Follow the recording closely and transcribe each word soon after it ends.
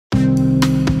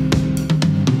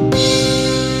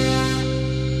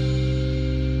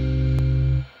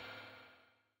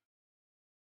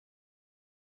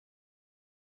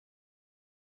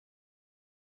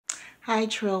Hi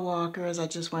trail walkers, I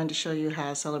just wanted to show you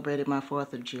how I celebrated my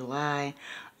 4th of July.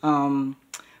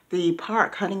 The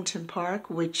park, Huntington Park,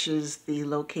 which is the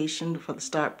location for the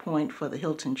start point for the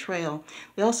Hilton Trail,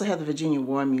 they also have the Virginia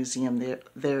War Museum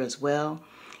there as well.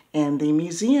 And the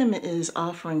museum is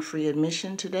offering free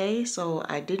admission today, so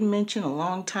I did mention a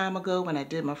long time ago when I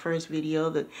did my first video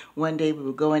that one day we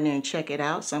would go in there and check it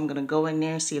out. So I'm going to go in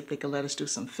there and see if they can let us do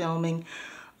some filming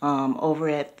over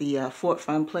at the Fort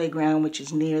Fun Playground, which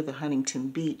is near the Huntington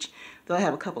Beach. They'll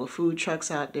have a couple of food trucks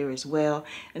out there as well.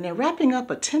 And they're wrapping up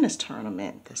a tennis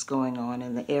tournament that's going on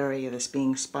in the area that's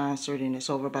being sponsored, and it's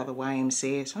over by the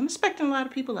YMCA. So I'm expecting a lot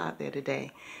of people out there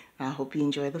today. I hope you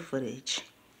enjoy the footage.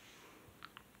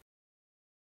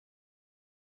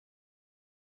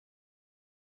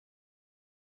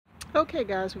 Okay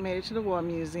guys, we made it to the War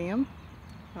Museum.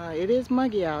 It is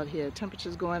muggy out here.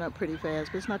 Temperature's going up pretty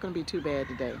fast, but it's not going to be too bad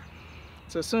today.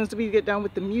 So as soon as we get done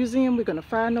with the museum, we're going to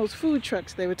find those food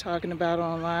trucks they were talking about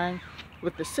online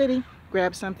with the city,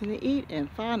 grab something to eat, and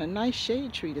find a nice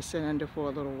shade tree to sit under for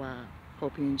a little while.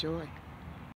 Hope you enjoy.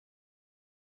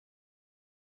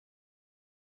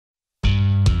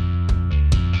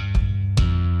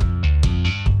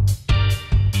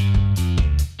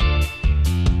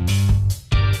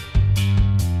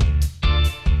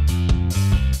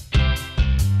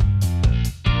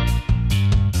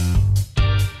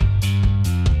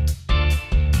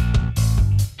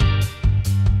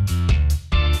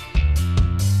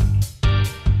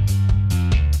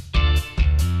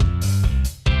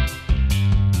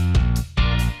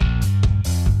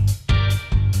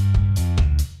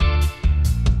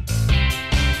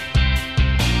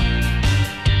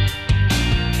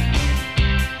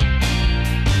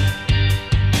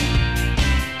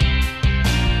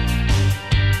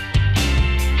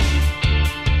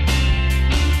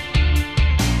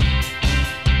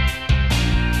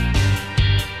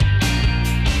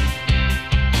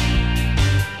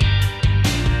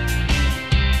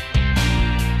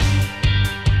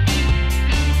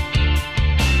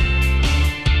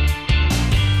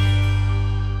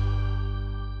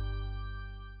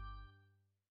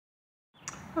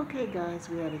 Okay guys,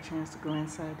 we had a chance to go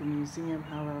inside the museum.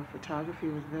 However, photography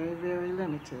was very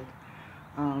limited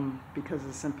because of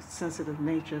the sensitive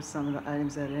nature of some of the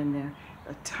items that are in there.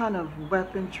 A ton of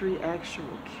weaponry,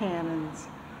 actual cannons,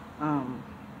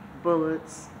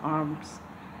 bullets, arms,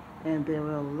 and there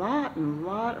were a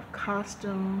lot of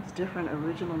costumes, different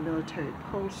original military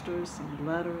posters, some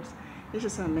letters. It's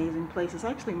just an amazing place. It's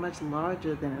actually much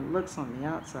larger than it looks on the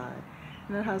outside.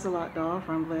 And it has a lot to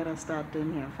offer. I'm glad I stopped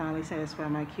in here. I finally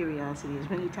satisfied my curiosity as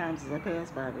many times as I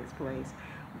passed by this place.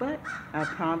 But I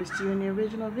promised you in the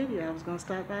original video I was going to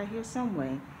stop by here some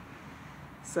way.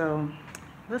 So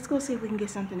let's go see if we can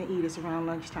get something to eat. It's around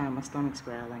lunchtime. My stomach's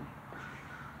growling.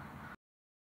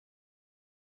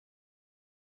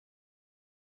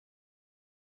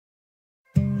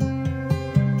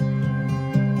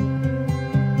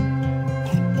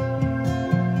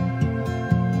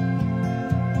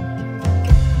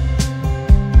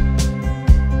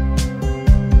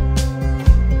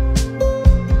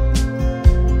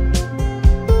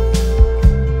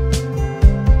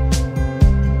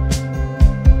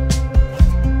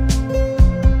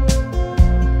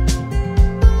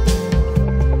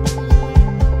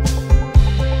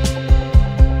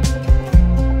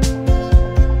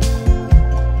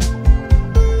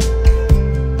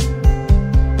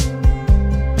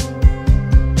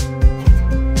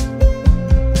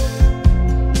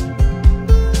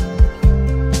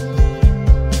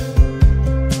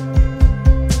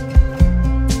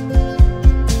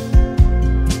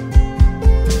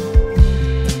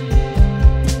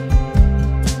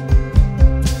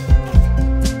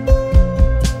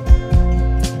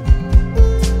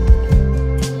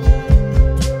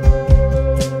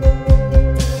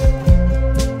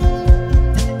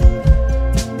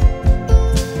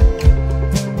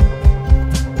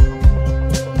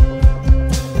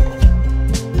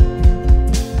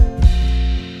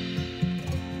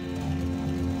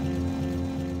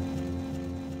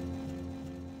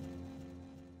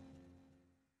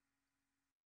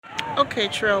 Okay,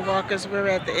 trail walkers, we're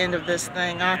at the end of this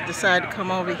thing. I decided to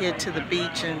come over here to the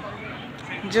beach and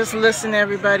just listen to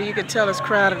everybody. You can tell it's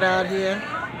crowded out here.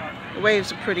 The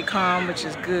waves are pretty calm, which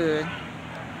is good.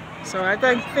 So I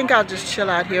think I'll just chill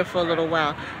out here for a little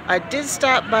while. I did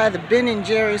stop by the Ben &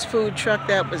 Jerry's food truck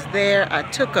that was there. I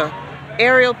took a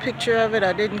aerial picture of it.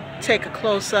 I didn't take a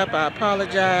close-up. I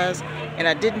apologize. And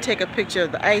I didn't take a picture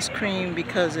of the ice cream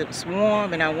because it was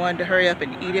warm and I wanted to hurry up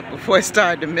and eat it before it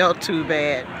started to melt too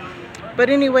bad. But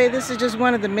anyway, this is just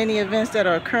one of the many events that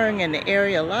are occurring in the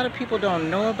area. A lot of people don't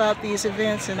know about these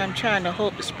events, and I'm trying to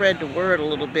hope to spread the word a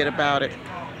little bit about it.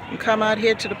 You come out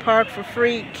here to the park for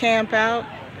free, camp out,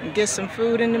 and get some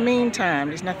food in the meantime.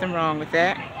 There's nothing wrong with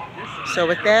that. So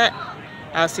with that,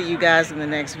 I'll see you guys in the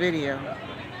next video.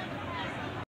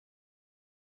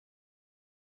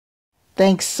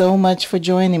 Thanks so much for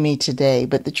joining me today,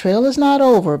 but the trail is not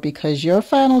over because your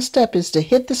final step is to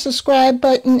hit the subscribe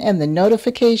button and the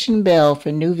notification bell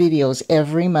for new videos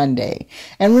every Monday.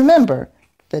 And remember,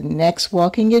 the next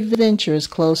walking adventure is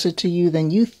closer to you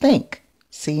than you think.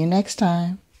 See you next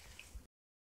time.